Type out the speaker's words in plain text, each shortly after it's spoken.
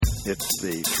It's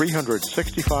the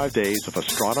 365 Days of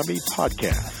Astronomy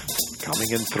podcast. Coming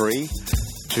in 3,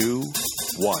 2,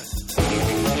 1.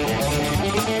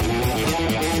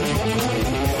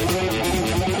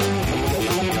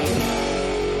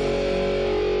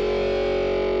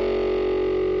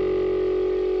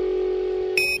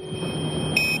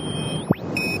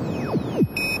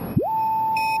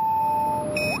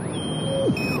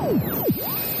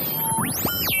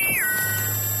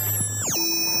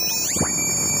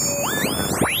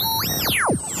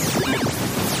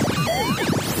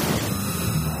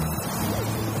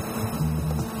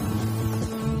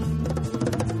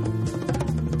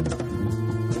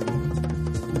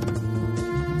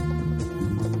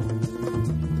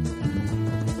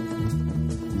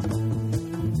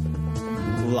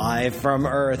 Live from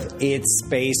Earth, it's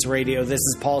Space Radio. This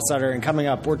is Paul Sutter, and coming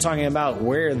up, we're talking about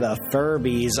where the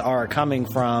Furbies are coming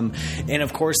from, and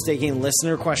of course, taking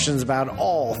listener questions about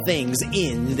all things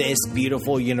in this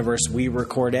beautiful universe. We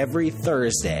record every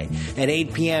Thursday at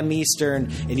 8 p.m.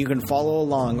 Eastern, and you can follow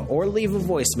along or leave a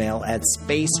voicemail at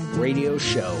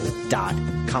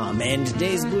spaceradioshow.com. And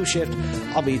today's Blue Shift,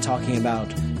 I'll be talking about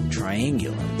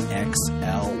Triangulum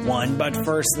XL1. But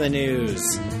first, the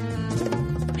news.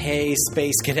 Hey,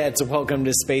 Space Cadets, welcome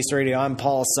to Space Radio. I'm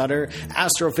Paul Sutter,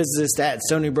 astrophysicist at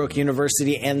Stony Brook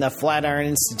University and the Flatiron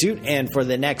Institute, and for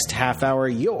the next half hour,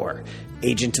 your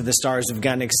Agent to the Stars. We've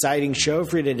got an exciting show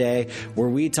for you today where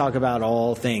we talk about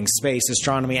all things space,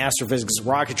 astronomy, astrophysics,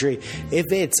 rocketry.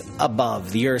 If it's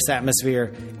above the Earth's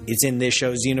atmosphere, it's in this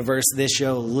show's universe. This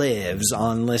show lives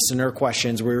on listener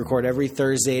questions. We record every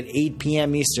Thursday at 8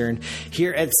 p.m. Eastern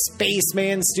here at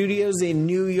Spaceman Studios in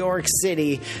New York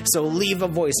City. So leave a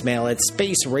voicemail at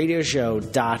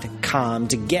spaceradioshow.com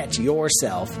to get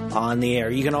yourself on the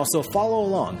air. You can also follow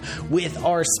along with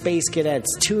our Space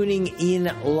Cadets tuning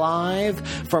in live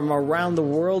from around the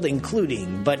world,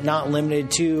 including, but not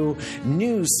limited to,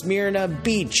 New Smyrna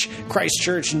Beach,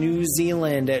 Christchurch, New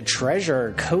Zealand,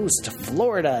 Treasure Coast,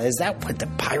 Florida. Is that what the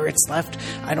pirates left?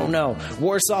 I don't know.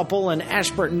 Warsaw, Poland,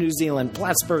 Ashburton, New Zealand,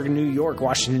 Plattsburgh, New York,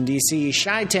 Washington, D.C.,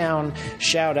 Chi-Town,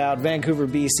 shout out, Vancouver,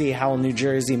 B.C., Howell, New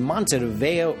Jersey,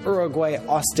 Montevideo, Uruguay,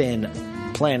 Austin,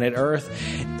 planet Earth,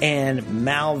 and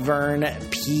Malvern,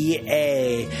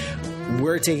 PA.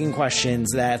 We're taking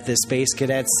questions that the Space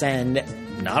Cadets send.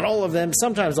 Not all of them,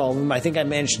 sometimes all of them. I think I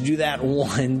managed to do that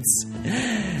once.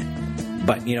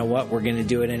 But you know what? We're going to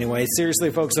do it anyway. Seriously,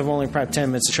 folks, I've only prepped 10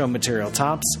 minutes to show material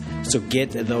tops, so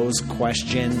get those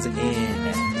questions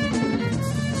in.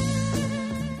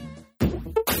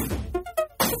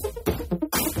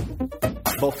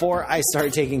 Before I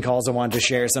start taking calls, I wanted to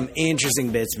share some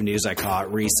interesting bits of news I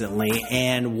caught recently.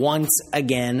 And once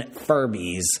again,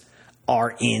 Furbies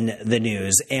are in the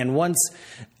news. And when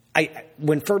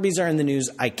Furbies are in the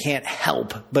news, I can't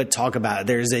help but talk about it.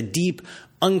 There's a deep,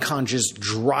 unconscious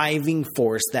driving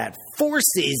force that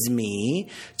forces me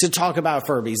to talk about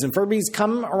Furbies. And Furbies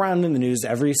come around in the news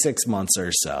every 6 months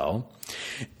or so.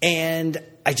 And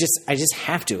I just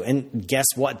have to. And guess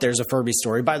what? There's a Furby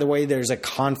story. By the way, there's a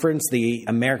conference, the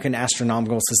American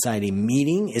Astronomical Society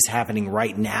meeting is happening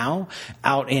right now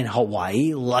out in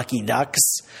Hawaii. Lucky ducks.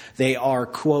 They are,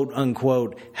 quote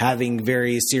unquote, having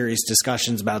very serious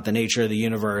discussions about the nature of the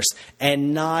universe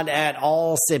and not at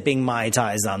all sipping Mai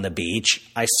Tais on the beach.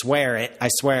 I swear it.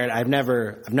 I've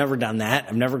never done that.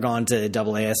 I've never gone to a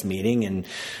AAS meeting and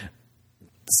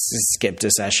skipped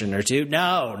a session or two.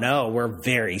 No, we're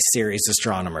very serious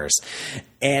astronomers.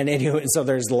 And anyway, so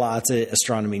there's lots of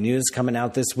astronomy news coming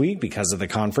out this week because of the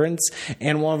conference.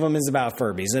 And one of them is about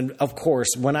Furbies. And of course,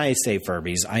 when I say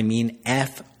Furbies, I mean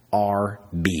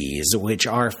FRBs, which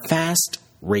are fast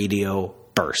radio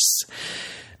bursts.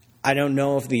 I don't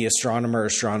know if the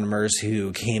astronomers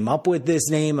who came up with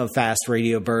this name of fast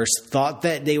radio burst thought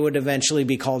that they would eventually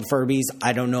be called Furbies.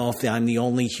 I don't know if I'm the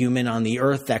only human on the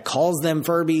earth that calls them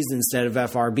Furbies instead of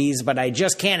FRBs, but I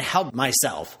just can't help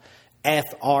myself.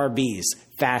 FRBs,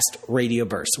 fast radio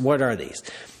bursts. What are these?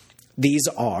 These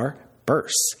are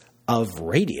bursts of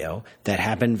radio that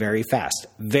happen very fast.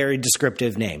 Very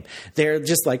descriptive name. They're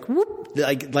just like whoop,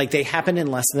 like they happen in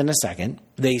less than a second.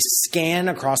 They scan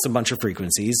across a bunch of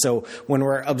frequencies. So when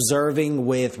we're observing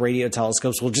with radio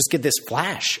telescopes, we'll just get this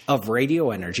flash of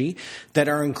radio energy that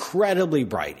are incredibly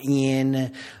bright.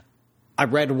 I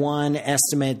read one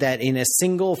estimate that in a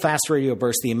single fast radio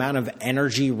burst, the amount of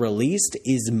energy released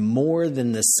is more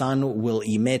than the sun will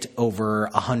emit over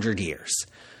 100 years.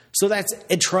 So that's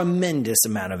a tremendous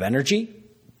amount of energy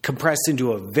compressed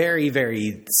into a very,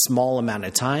 very small amount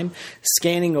of time,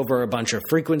 scanning over a bunch of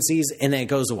frequencies, and then it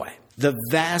goes away. The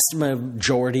vast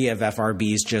majority of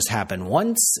FRBs just happen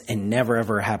once and never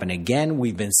ever happen again.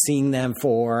 We've been seeing them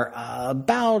for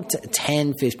about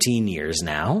 10, 15 years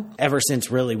now, ever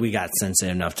since really we got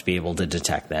sensitive enough to be able to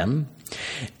detect them.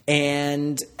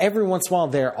 And every once in a while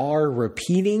there are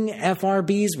repeating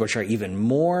FRBs, which are even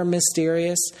more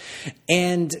mysterious.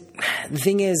 And the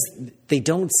thing is, they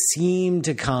don't seem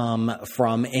to come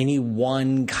from any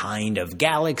one kind of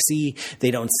galaxy.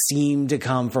 They don't seem to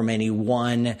come from any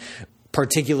one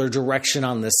particular direction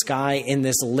on the sky. In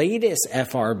this latest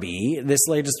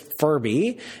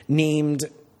Furby named,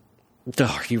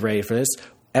 are you ready for this?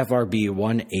 FRB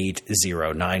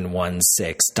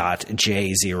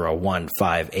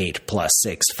 180916.J0158 plus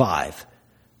 65.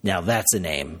 Now that's a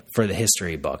name for the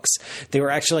history books. They were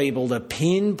actually able to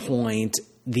pinpoint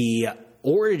the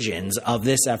origins of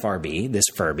this FRB, this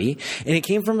Furby, and it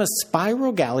came from a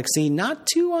spiral galaxy not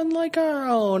too unlike our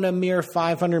own, a mere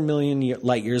 500 million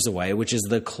light years away, which is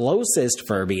the closest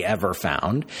Furby ever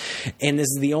found. And this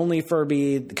is the only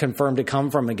Furby confirmed to come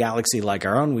from a galaxy like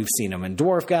our own. We've seen them in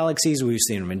dwarf galaxies. We've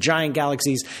seen them in giant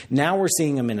galaxies. Now we're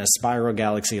seeing them in a spiral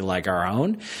galaxy like our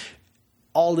own.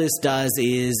 All this does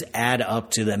is add up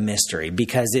to the mystery,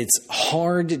 because it's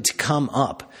hard to come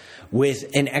up with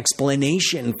an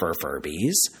explanation for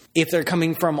Furbies if they're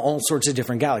coming from all sorts of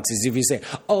different galaxies. If you say,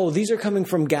 oh, these are coming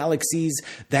from galaxies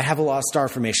that have a lot of star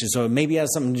formation, so it maybe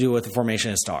has something to do with the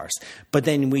formation of stars. But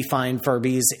then we find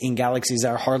Furbies in galaxies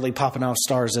that are hardly popping off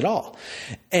stars at all.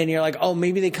 And you're like, oh,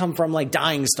 maybe they come from like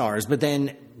dying stars, but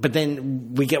then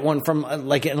we get one from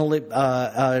like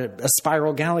a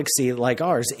spiral galaxy like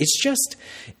ours. It's just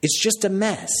a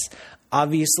mess.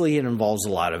 Obviously, it involves a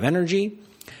lot of energy,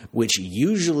 which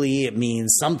usually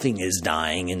means something is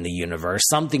dying in the universe,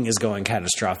 something is going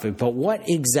catastrophic, but what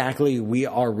exactly, we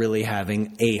are really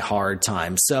having a hard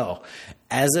time. So,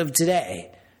 as of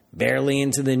today, barely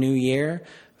into the new year,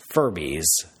 Furbies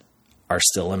are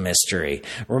still a mystery.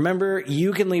 Remember,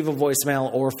 you can leave a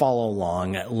voicemail or follow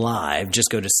along live. Just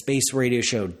go to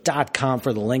spaceradioshow.com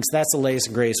for the links. That's the latest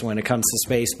and greatest when it comes to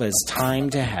space, but it's time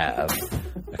to have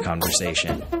a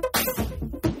conversation.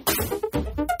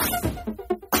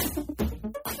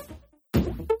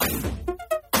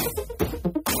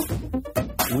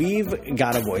 We've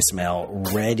got a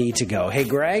voicemail ready to go. Hey,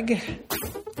 Greg,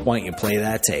 why don't you play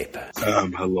that tape?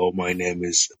 Hello, my name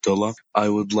is Abdullah. I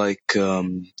would like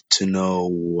to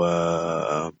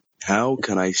know how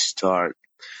can I start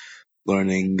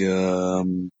learning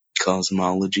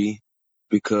cosmology,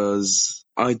 because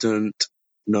I don't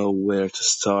know where to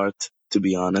start, to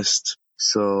be honest.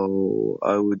 So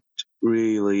I would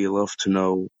really love to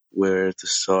know where to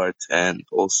start, and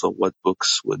also what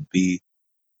books would be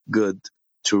good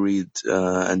to read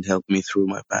and help me through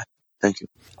my path. Thank you.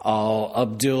 Oh,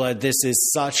 Abdullah, this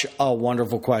is such a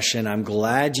wonderful question. I'm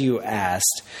glad you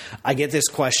asked. I get this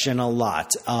question a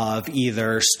lot of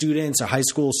either students or high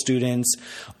school students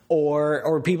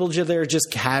or people that are just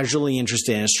casually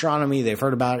interested in astronomy. They've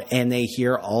heard about it, and they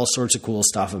hear all sorts of cool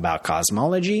stuff about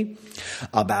cosmology,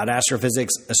 about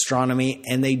astrophysics, astronomy,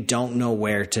 and they don't know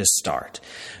where to start.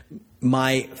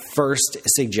 My first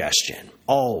suggestion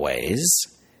always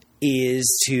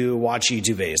is to watch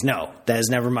YouTube videos. No, that is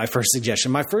never my first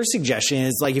suggestion. My first suggestion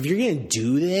is, like, if you're going to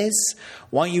do this,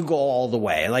 why don't you go all the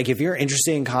way? Like, if you're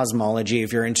interested in cosmology,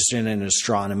 if you're interested in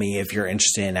astronomy, if you're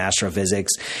interested in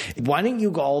astrophysics, why don't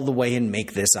you go all the way and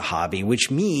make this a hobby,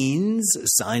 which means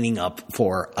signing up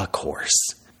for a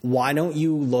course. Why don't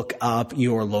you look up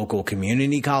your local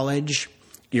community college,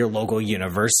 your local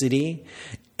university,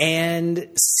 and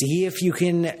see if you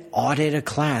can audit a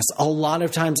class? A lot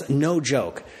of times, no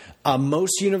joke,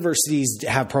 most universities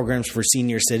have programs for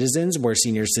senior citizens where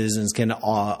senior citizens can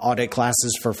audit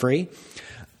classes for free.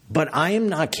 But I am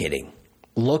not kidding.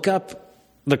 Look up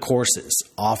the courses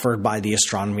offered by the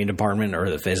astronomy department or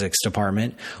the physics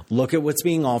department. Look at what's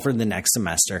being offered the next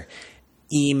semester.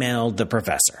 Email the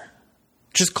professor.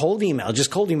 Just cold email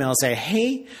and say,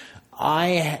 hey,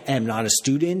 I am not a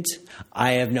student.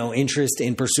 I have no interest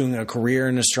in pursuing a career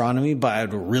in astronomy, but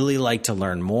I'd really like to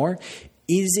learn more.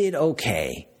 Is it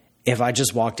okay if I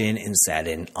just walked in and sat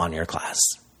in on your class?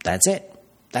 That's it.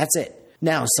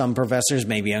 Now, some professors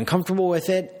may be uncomfortable with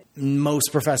it.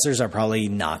 Most professors are probably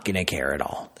not going to care at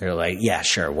all. They're like, yeah,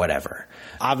 sure, whatever.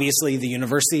 Obviously, the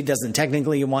university doesn't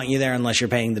technically want you there unless you're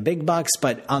paying the big bucks,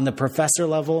 but on the professor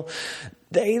level,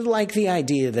 They like the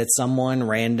idea that someone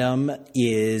random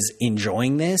is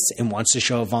enjoying this and wants to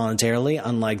show up voluntarily,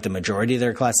 unlike the majority of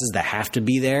their classes that have to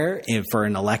be there for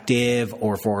an elective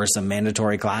or for some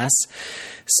mandatory class.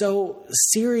 So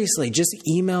seriously, just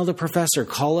email the professor,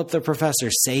 call up the professor,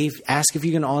 ask if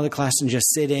you can honor the class and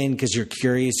just sit in because you're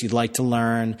curious, you'd like to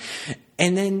learn,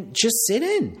 and then just sit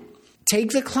in.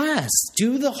 Take the class.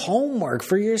 Do the homework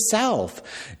for yourself.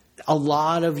 A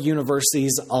lot of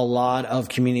universities, a lot of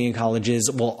community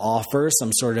colleges will offer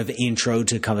some sort of intro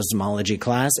to cosmology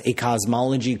class, a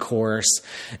cosmology course,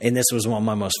 and this was one of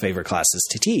my most favorite classes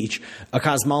to teach, a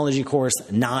cosmology course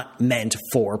not meant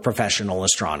for professional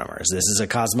astronomers. This is a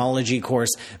cosmology course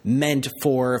meant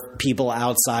for people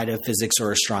outside of physics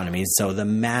or astronomy. So the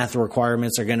math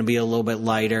requirements are going to be a little bit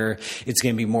lighter. It's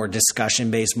going to be more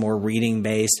discussion-based, more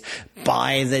reading-based.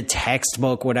 Buy the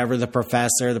textbook, whatever the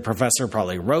professor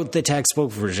probably wrote the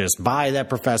textbook, for just buy that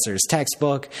professor's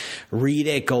textbook, read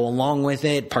it, go along with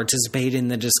it, participate in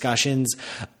the discussions,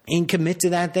 and commit to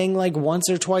that thing like once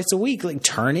or twice a week. Like,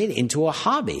 turn it into a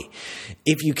hobby.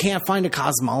 If you can't find a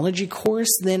cosmology course,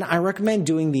 then I recommend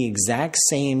doing the exact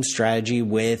same strategy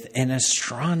with an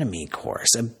astronomy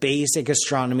course, a basic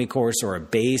astronomy course or a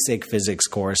basic physics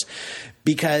course,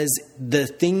 because the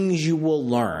things you will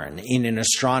learn in an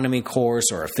astronomy course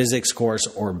or a physics course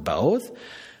or both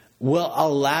will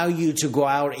allow you to go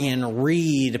out and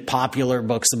read popular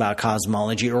books about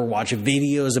cosmology or watch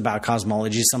videos about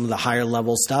cosmology, some of the higher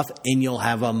level stuff, and you'll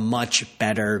have a much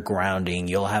better grounding.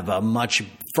 You'll have a much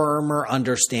firmer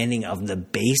understanding of the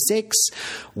basics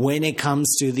when it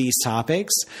comes to these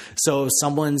topics. So if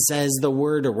someone says the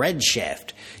word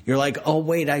redshift, you're like, oh,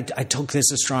 wait, I took this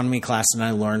astronomy class and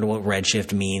I learned what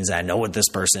redshift means. I know what this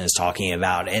person is talking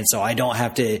about. And so I don't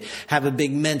have to have a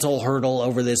big mental hurdle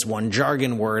over this one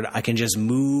jargon word. I can just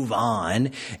move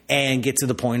on and get to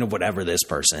the point of whatever this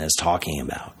person is talking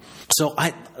about. So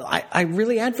I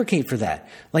really advocate for that.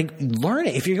 Like, learn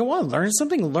it. If you want to learn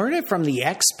something, learn it from the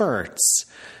experts.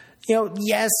 You know,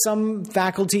 yes, some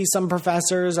faculty, some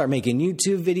professors are making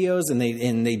YouTube videos and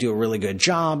they do a really good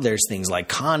job. There's things like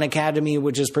Khan Academy,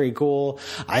 which is pretty cool.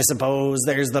 I suppose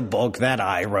there's the book that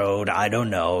I wrote, I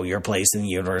don't know, Your Place in the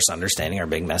Universe, Understanding Our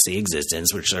Big Messy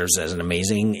Existence, which serves as an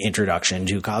amazing introduction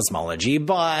to cosmology.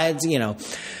 But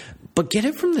get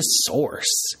it from the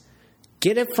source.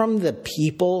 Get it from the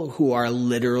people who are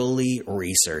literally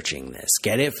researching this.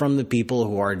 Get it from the people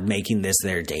who are making this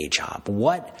their day job.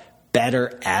 What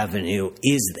better avenue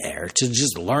is there to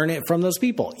just learn it from those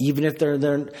people? Even if they're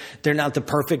not the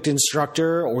perfect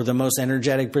instructor or the most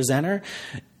energetic presenter,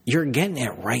 you're getting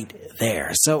it right there.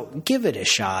 So give it a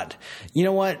shot. You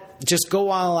know what? Just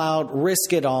go all out,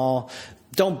 risk it all.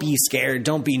 Don't be scared.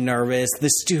 Don't be nervous. The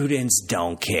students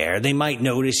don't care. They might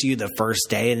notice you the first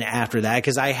day and after that,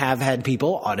 because I have had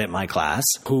people audit my class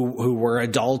who were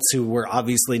adults who were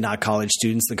obviously not college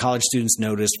students. The college students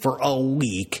noticed for a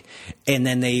week, and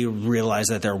then they realize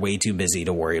that they're way too busy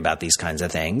to worry about these kinds of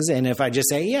things. And if I just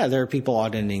say, yeah, there are people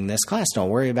auditing this class, don't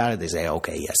worry about it, they say,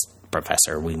 okay, yes,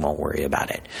 professor, we won't worry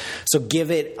about it. So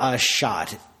give it a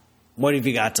shot. What have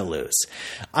you got to lose?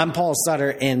 I'm Paul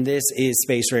Sutter, and this is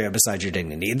Space Radio Beside Your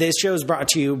Dignity. This show is brought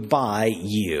to you by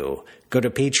you. Go to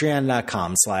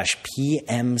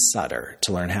patreon.com/PMSutter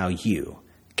to learn how you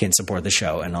can support the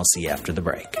show, and I'll see you after the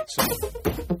break.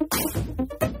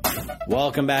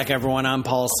 Welcome back, everyone. I'm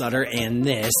Paul Sutter, and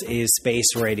this is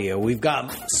Space Radio. We've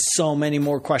got so many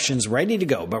more questions ready to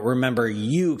go, but remember,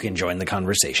 you can join the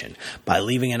conversation by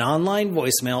leaving an online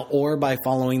voicemail or by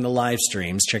following the live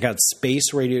streams. Check out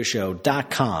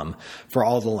spaceradioshow.com for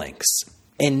all the links.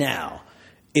 And now,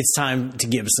 it's time to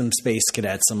give some space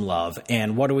cadets some love.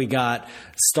 And what do we got?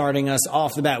 Starting us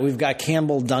off the bat, we've got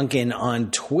Campbell Duncan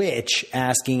on Twitch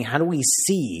asking, how do we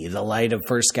see the light of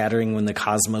first scattering when the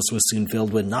cosmos was soon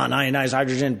filled with non-ionized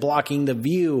hydrogen blocking the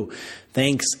view?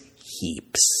 Thanks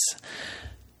heaps.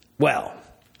 Well,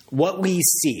 what we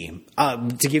see,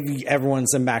 to give everyone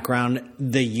some background,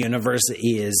 the universe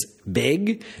is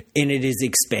big and it is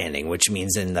expanding, which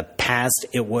means in the past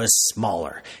it was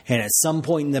smaller. And at some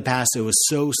point in the past it was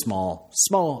so small,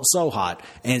 so hot,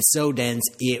 and so dense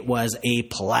it was a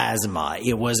plasma.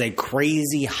 It was a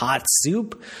crazy hot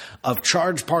soup of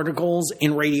charged particles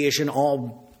and radiation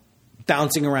all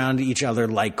bouncing around each other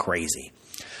like crazy.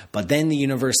 But then the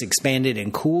universe expanded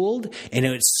and cooled, and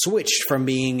it switched from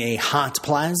being a hot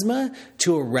plasma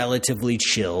to a relatively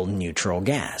chill neutral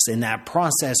gas. And that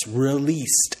process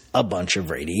released a bunch of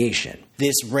radiation.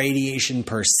 This radiation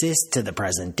persists to the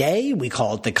present day. We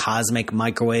call it the cosmic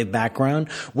microwave background.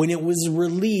 When it was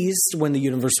released, when the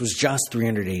universe was just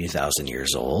 380,000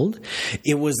 years old,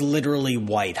 it was literally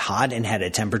white hot and had a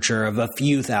temperature of a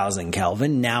few thousand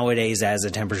Kelvin. Nowadays, it has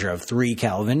a temperature of 3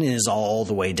 Kelvin and is all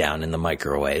the way down in the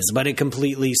microwaves, but it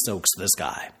completely soaks the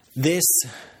sky. This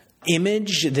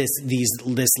image,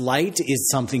 this light is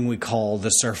something we call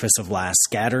the surface of last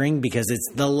scattering, because it's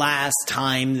the last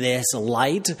time this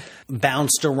light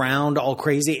bounced around all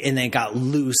crazy and then got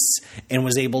loose and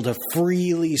was able to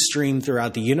freely stream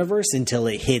throughout the universe until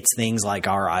it hits things like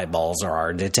our eyeballs or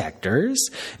our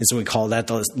detectors. And so we call that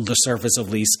the surface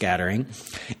of least scattering.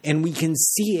 And we can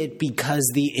see it because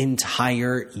the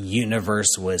entire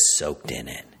universe was soaked in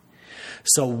it.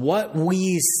 So what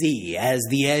we see as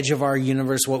the edge of our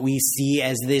universe, what we see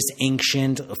as this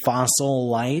ancient fossil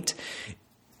light,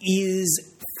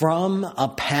 is from a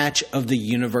patch of the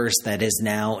universe that is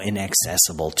now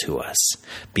inaccessible to us,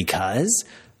 because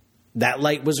that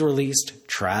light was released,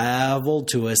 traveled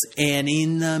to us, and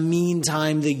in the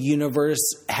meantime, the universe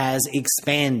has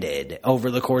expanded over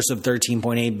the course of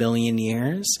 13.8 billion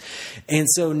years. And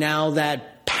so now that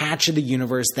patch of the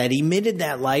universe that emitted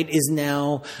that light is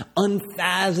now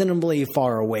unfathomably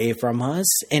far away from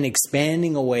us and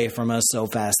expanding away from us so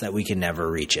fast that we can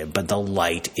never reach it. But the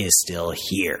light is still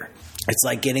here. It's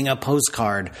like getting a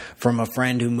postcard from a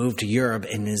friend who moved to Europe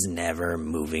and is never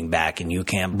moving back, and you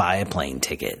can't buy a plane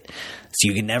ticket. So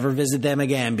you can never visit them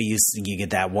again, but you get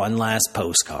that one last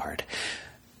postcard.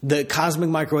 The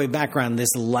cosmic microwave background,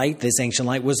 this light, this ancient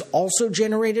light, was also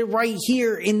generated right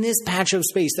here in this patch of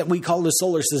space that we call the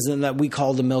solar system, that we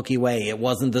call the Milky Way. It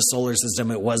wasn't the solar system.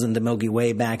 It wasn't the Milky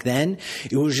Way back then.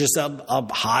 It was just a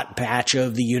hot patch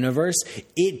of the universe.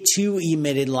 It too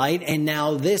emitted light, and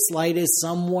now this light is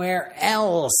somewhere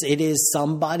else. It is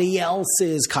somebody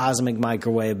else's cosmic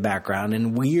microwave background,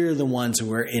 and we're the ones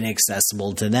who are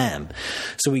inaccessible to them.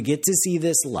 So we get to see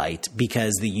this light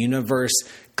because the universe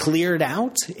cleared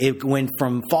out. It went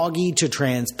from foggy to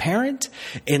transparent,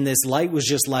 and this light was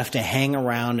just left to hang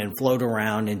around and float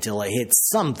around until it hit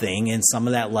something, and some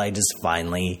of that light is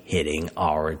finally hitting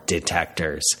our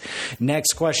detectors.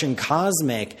 Next question,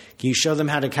 Cosmic. Can you show them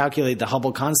how to calculate the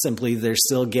Hubble constant, please? They're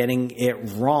still getting it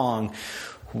wrong.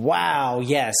 Wow,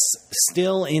 yes,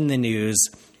 still in the news.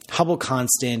 Hubble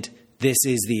constant, this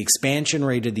is the expansion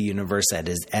rate of the universe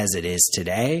as it is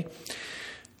today.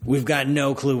 We've got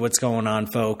no clue what's going on,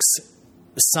 folks.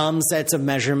 Some sets of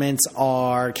measurements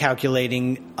are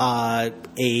calculating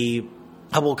a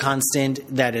Hubble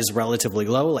constant that is relatively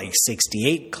low, like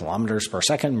 68 kilometers per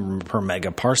second per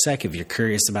megaparsec, if you're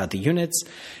curious about the units.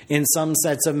 And some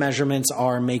sets of measurements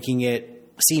are making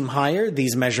it seem higher.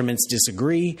 These measurements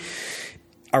disagree.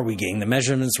 Are we getting the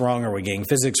measurements wrong? Are we getting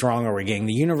physics wrong? Are we getting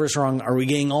the universe wrong? Are we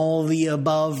getting all the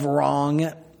above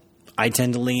wrong? I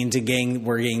tend to lean to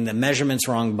we're getting the measurements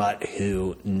wrong, but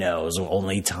who knows?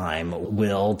 Only time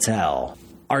will tell.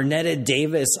 Arnetta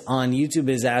Davis on YouTube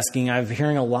is asking, I'm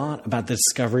hearing a lot about the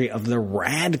discovery of the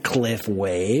Radcliffe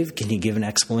wave. Can you give an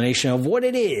explanation of what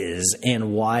it is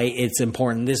and why it's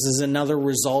important? This is another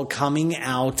result coming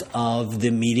out of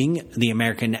the meeting, the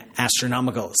American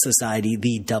Astronomical Society,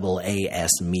 the AAS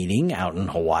meeting out in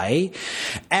Hawaii.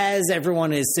 As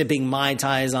everyone is sipping Mai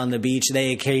Tais on the beach,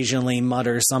 they occasionally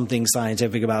mutter something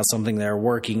scientific about something they're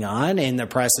working on, and the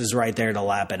press is right there to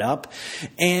lap it up.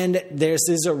 And this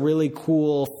is a really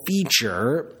cool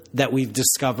feature that we've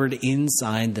discovered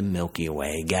inside the Milky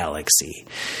Way galaxy.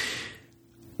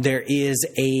 There is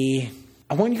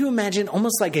I want you to imagine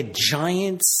almost like a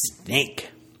giant snake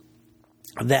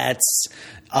that's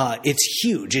it's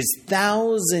huge. It's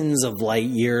thousands of light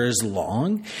years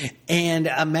long. And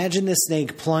imagine the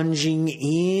snake plunging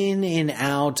in and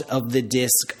out of the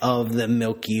disk of the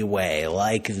Milky Way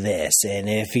like this. And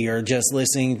if you're just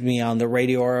listening to me on the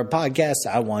radio or a podcast,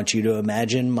 I want you to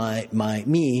imagine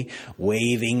me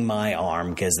waving my arm,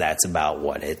 because that's about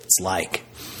what it's like.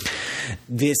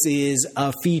 This is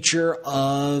a feature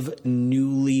of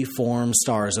newly formed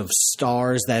stars, of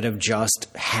stars that have just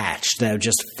hatched, that have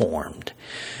just formed.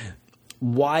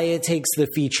 Why it takes the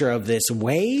feature of this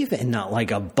wave and not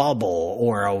like a bubble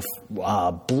or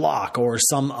a block or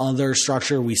some other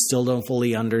structure we still don't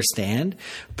fully understand.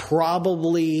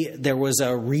 Probably there was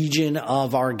a region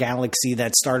of our galaxy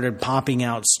that started popping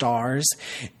out stars,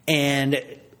 and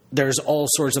there's all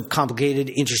sorts of complicated,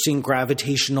 interesting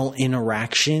gravitational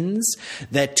interactions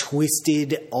that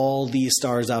twisted all these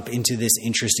stars up into this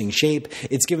interesting shape.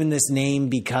 It's given this name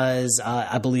because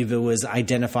I believe it was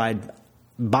identified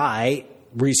by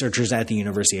researchers at the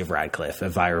University of Radcliffe,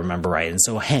 if I remember right. And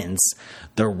so hence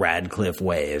the Radcliffe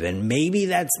Wave. And maybe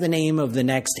that's the name of the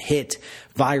next hit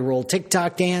viral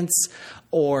TikTok dance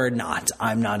or not.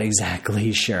 I'm not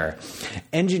exactly sure.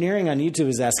 Engineering on YouTube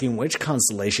is asking which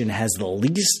constellation has the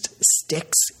least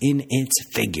sticks in its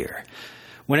figure.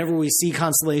 Whenever we see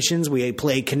constellations, we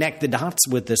play connect the dots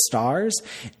with the stars.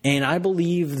 And I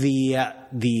believe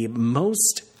the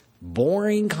most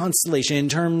boring constellation in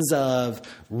terms of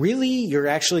really you're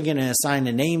actually going to assign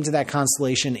a name to that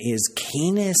constellation is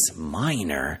Canis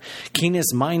Minor.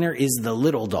 Canis Minor is the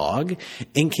little dog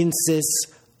and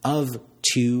consists of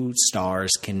 2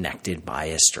 stars connected by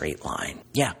a straight line.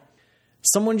 Yeah.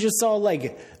 Someone just saw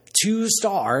like 2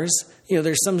 stars. You know,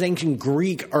 there's some ancient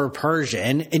Greek or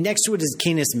Persian, and next to it is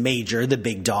Canis Major, the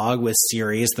big dog with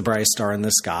Sirius, the brightest star in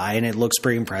the sky, and it looks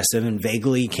pretty impressive and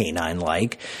vaguely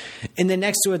canine-like. And then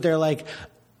next to it, they're like,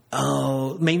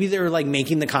 oh, maybe they're like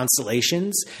making the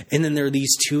constellations, and then there are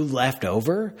these 2 left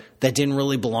over that didn't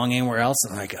really belong anywhere else.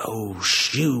 And I'm like, oh,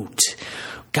 shoot.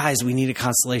 Guys, we need a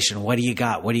constellation. What do you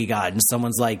got? What do you got? And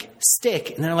someone's like,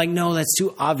 stick. And they're like, no, that's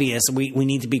too obvious. We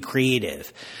need to be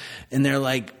creative. And they're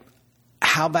like,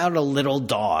 how about a little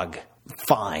dog?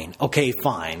 Fine. Okay,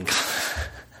 fine.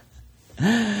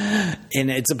 And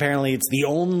it's the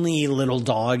only little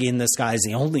dog in the sky. It's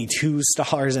the only 2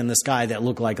 stars in the sky that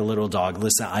look like a little dog.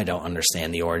 Listen, I don't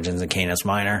understand the origins of Canis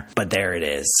Minor, but there it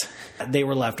is. They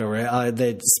were left over.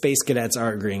 The space cadets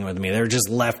are agreeing with me. They're just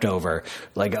left over.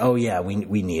 Like, oh yeah,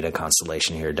 we need a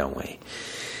constellation here, don't we?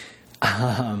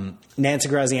 Nancy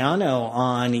Graziano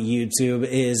on YouTube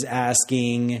is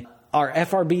asking, are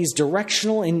FRBs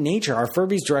directional in nature? Are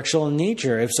Furbies directional in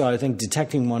nature? If so, I think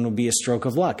detecting one would be a stroke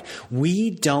of luck. We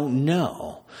don't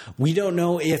know. We don't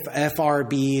know if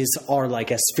FRBs are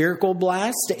like a spherical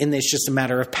blast and it's just a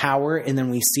matter of power and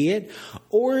then we see it,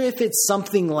 or if it's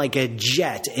something like a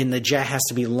jet and the jet has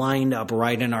to be lined up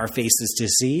right in our faces to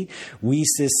see. We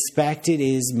suspect it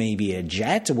is maybe a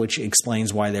jet, which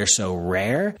explains why they're so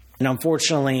rare. And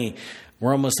unfortunately,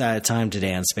 we're almost out of time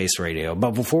today on Space Radio.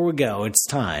 But before we go, it's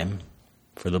time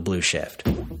for the Blue Shift.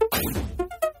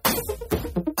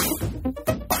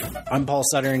 I'm Paul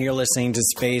Sutter, and you're listening to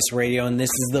Space Radio, and this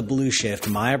is the Blue Shift,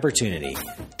 my opportunity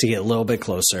to get a little bit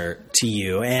closer to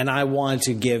you. And I want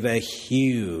to give a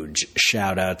huge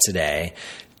shout out today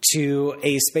to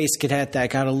a space cadet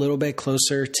that got a little bit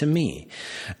closer to me,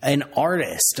 an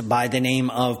artist by the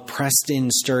name of Preston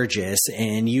Sturgis.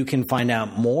 And you can find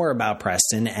out more about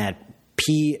Preston at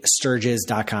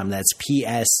psturgis.com. That's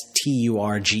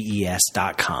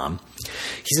psturges.com.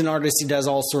 He's an artist. He does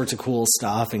all sorts of cool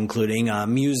stuff, including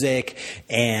music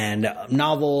and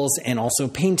novels and also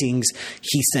paintings.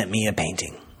 He sent me a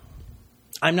painting.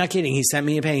 I'm not kidding. He sent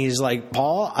me a painting. He's like,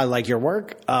 Paul, I like your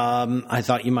work. I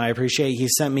thought you might appreciate it. He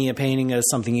sent me a painting of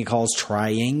something he calls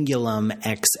Triangulum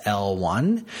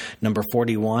XL1, number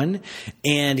 41.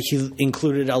 And he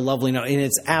included a lovely note. And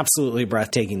it's absolutely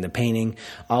breathtaking, the painting.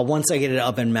 Once I get it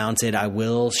up and mounted, I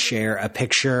will share a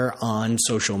picture on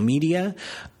social media.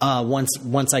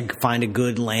 Once I find a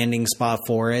good landing spot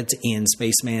for it in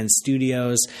Spaceman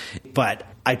Studios. But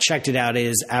I checked it out. It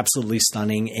is absolutely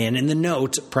stunning. And in the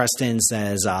note, Preston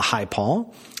says, hi,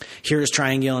 Paul. Here's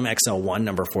Triangulum XL1,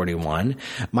 number 41.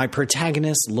 My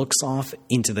protagonist looks off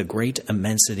into the great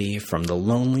immensity from the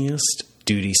loneliest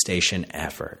duty station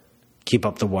ever. Keep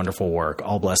up the wonderful work.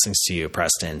 All blessings to you,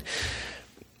 Preston.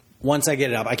 Once I get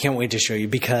it up, I can't wait to show you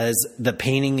because the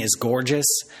painting is gorgeous.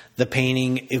 The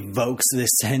painting evokes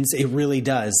this sense. It really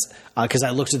does. Because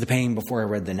I looked at the painting before I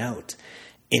read the note.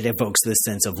 It evokes this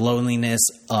sense of loneliness,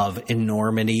 of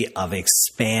enormity, of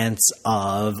expanse,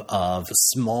 of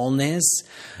smallness.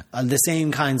 The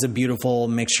same kinds of beautiful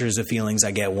mixtures of feelings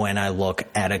I get when I look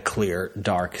at a clear,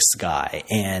 dark sky.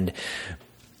 And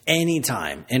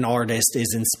anytime an artist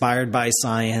is inspired by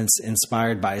science,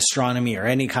 inspired by astronomy or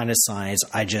any kind of science,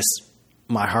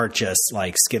 my heart just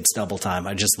like skips double time.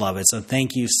 I just love it. So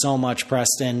thank you so much,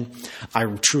 Preston. I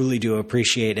truly do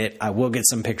appreciate it. I will get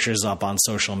some pictures up on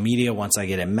social media once I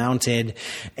get it mounted.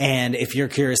 And if you're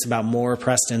curious about more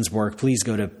Preston's work, please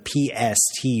go to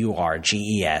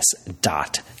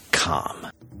psturges.com.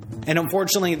 And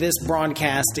unfortunately, this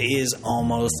broadcast is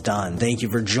almost done. Thank you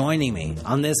for joining me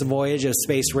on this voyage of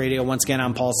Space Radio. Once again,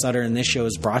 I'm Paul Sutter, and this show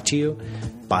is brought to you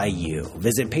by you.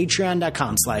 Visit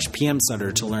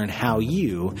patreon.com/PMSutter to learn how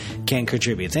you can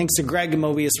contribute. Thanks to Greg and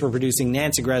Mobius for producing,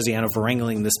 Nancy Graziano for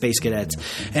wrangling the Space Cadets,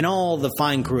 and all the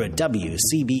fine crew at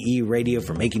WCBE Radio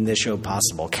for making this show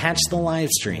possible. Catch the live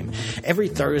stream every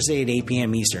Thursday at 8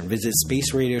 p.m. Eastern. Visit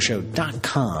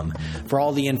spaceradioshow.com for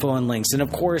all the info and links. And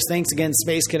of course, thanks again,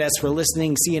 Space Cadets, for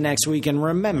listening. See you next week. And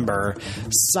remember,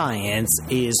 science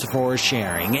is for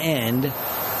sharing. End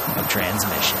of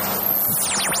transmission.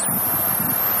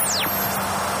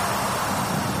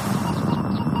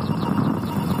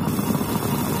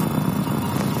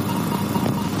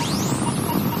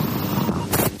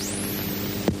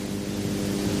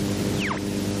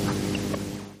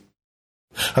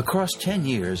 Across 10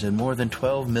 years and more than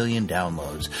 12 million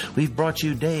downloads, we've brought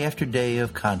you day after day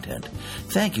of content.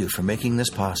 Thank you for making this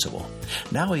possible.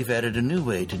 Now we've added a new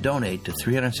way to donate to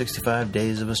 365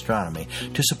 Days of Astronomy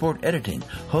to support editing,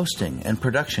 hosting, and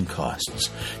production costs.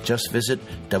 Just visit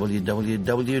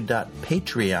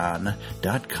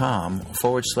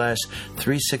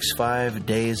www.patreon.com/365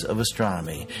 Days of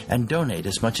Astronomy and donate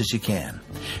as much as you can.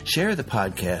 Share the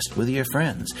podcast with your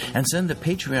friends and send the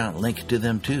Patreon link to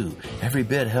them too. Every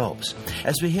bit helps.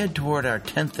 As we head toward our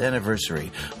 10th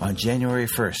anniversary on January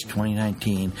 1st,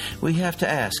 2019, we have to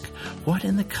ask, what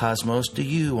in the cosmos do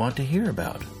you want to hear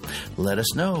about? Let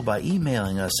us know by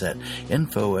emailing us at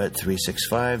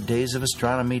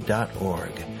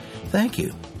info@365daysofastronomy.org. Thank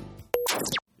you.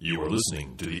 You are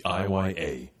listening to the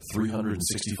IYA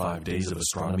 365 Days of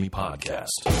Astronomy podcast.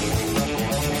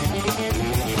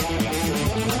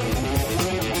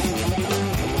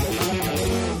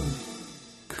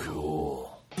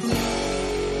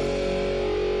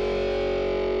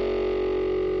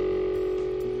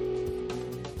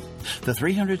 The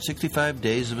 365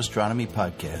 Days of Astronomy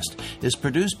podcast is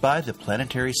produced by the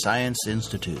Planetary Science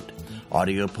Institute.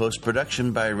 Audio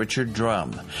post-production by Richard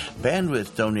Drum.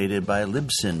 Bandwidth donated by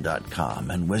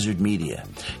Libsyn.com and Wizard Media.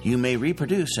 You may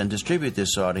reproduce and distribute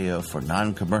this audio for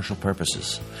non-commercial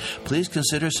purposes. Please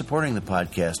consider supporting the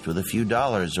podcast with a few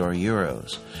dollars or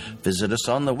euros. Visit us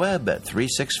on the web at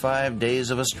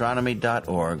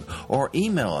 365daysofastronomy.org or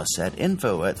email us at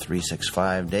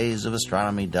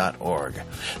info@365daysofastronomy.org.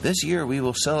 This year we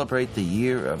will celebrate the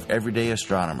Year of Everyday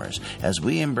Astronomers as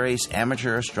we embrace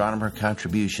amateur astronomer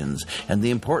contributions and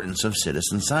the importance of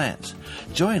citizen science.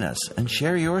 Join us and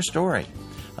share your story.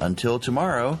 Until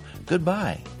tomorrow,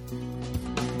 goodbye.